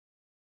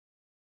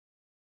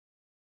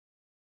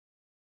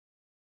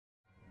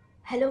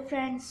Hello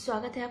friends,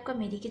 स्वागत है आपका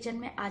मेरी किचन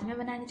में। आज मैं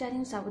बनाने जा रही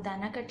हूँ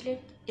साबूदाना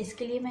कटलेट।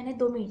 इसके लिए मैंने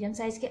 2 मीडियम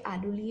साइज़ के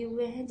आलू लिए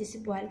हुए हैं, जिसे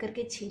बॉयल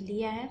करके छील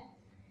लिया है।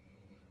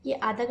 ये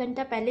आधा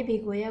घंटा पहले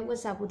भिगोया हुआ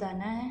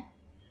साबूदाना है,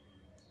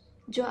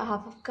 जो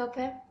हाफ कप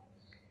है।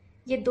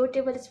 ये 2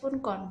 टेबल स्पून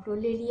कॉर्नफ्लोर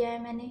ले लिया है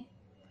मैंने।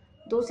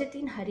 2 से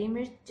 3 हरी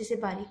मिर्च, जिसे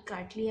बारीक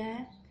काट लिया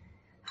है।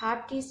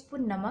 हाफ टी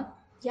स्पून नमक,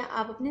 या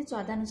आप अपने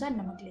स्वादानुसार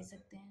नमक ले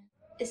सकते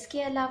हैं।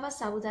 इसके अलावा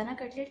साबूदाना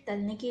कटलेट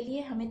तलने के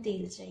लिए हमें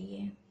तेल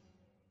चाहिए।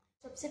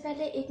 सबसे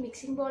पहले एक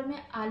मिक्सिंग बाउल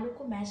में आलू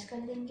को मैश कर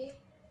लेंगे।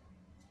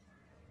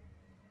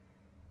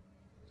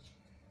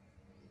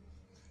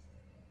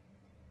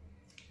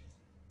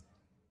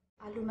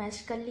 आलू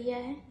मैश कर लिया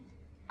है।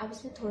 अब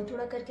इसमें थोड़ा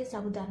थोड़ा करके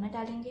साबूदाना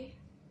डालेंगे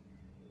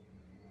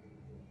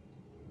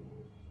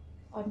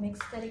और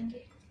मिक्स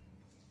करेंगे।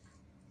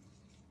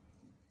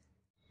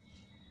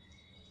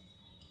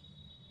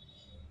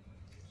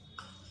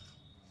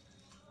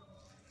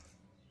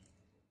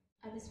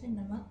 अब इसमें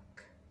नमक,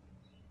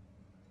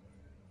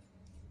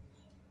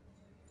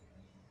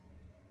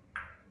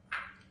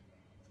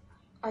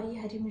 और ये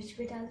हरी मिर्च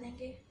भी डाल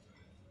देंगे।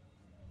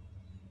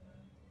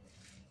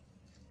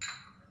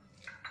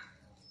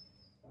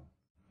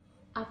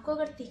 आपको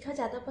अगर तीखा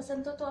ज़्यादा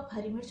पसंद हो तो आप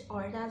हरी मिर्च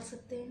और डाल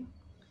सकते हैं।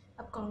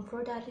 अब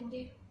कॉर्नफ्लोर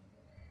डालेंगे।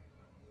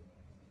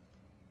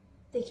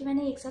 देखिए,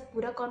 मैंने एक साथ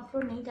पूरा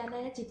कॉर्नफ्लोर नहीं डाला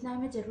है, जितना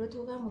हमें ज़रूरत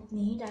होगा हम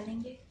उतनी ही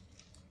डालेंगे।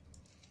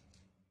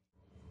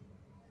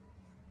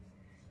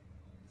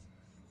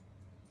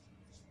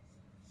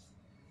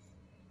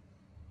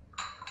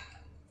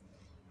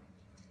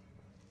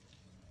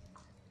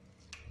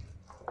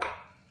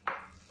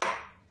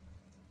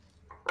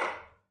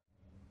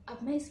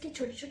 अब मैं इसके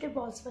छोटे छोटे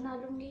बॉल्स बना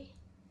लूँगी।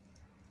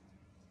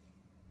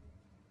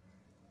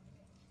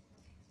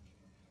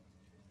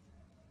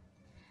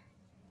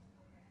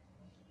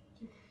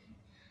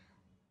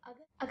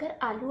 अगर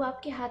आलू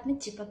आपके हाथ में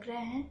चिपक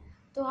रहे हैं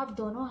तो आप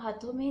दोनों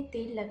हाथों में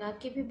तेल लगा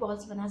के भी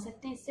बॉल्स बना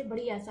सकते हैं। इससे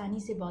बड़ी आसानी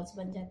से बॉल्स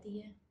बन जाती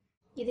है।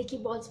 ये देखिए,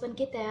 बॉल्स बन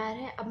के तैयार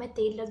है। अब मैं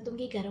तेल रख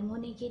दूँगी गर्म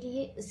होने के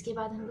लिए। इसके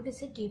बाद हम लोग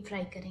इसे डीप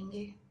फ्राई करेंगे।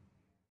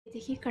 ये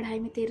देखिए, कढ़ाई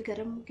में तेल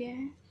गर्म हो गया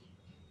है।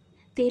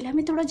 तेल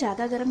हमें थोड़ा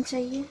ज़्यादा गर्म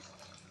चाहिए,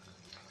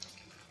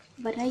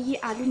 वरना ये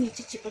आलू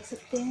नीचे चिपक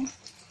सकते हैं।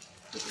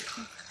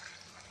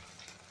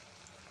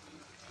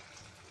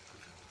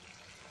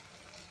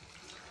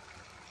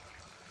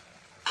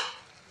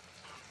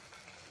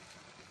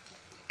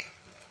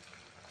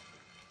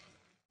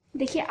 ये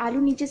देखिए,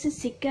 आलू नीचे से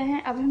सिक गए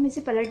हैं। अब हम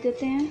इसे पलट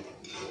देते हैं।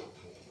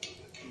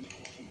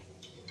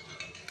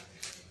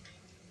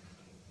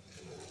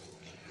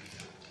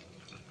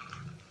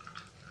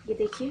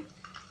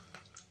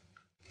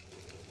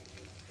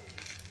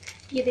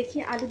 ये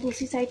देखिए आलू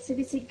दूसरी साइड से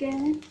भी सिक गए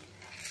हैं।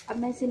 अब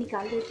मैं इसे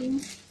निकाल देती हूँ।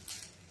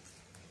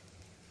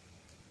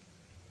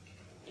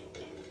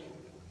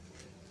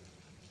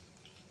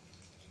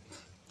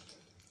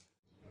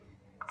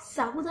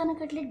 साबूदाना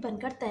कटलेट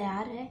बनकर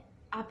तैयार है।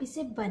 आप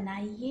इसे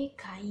बनाइए,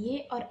 खाइए,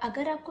 और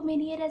अगर आपको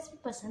मेरी ये रेसिपी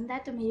पसंद आए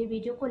तो मेरे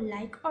वीडियो को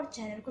लाइक और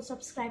चैनल को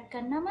सब्सक्राइब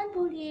करना मत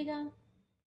भूलिएगा।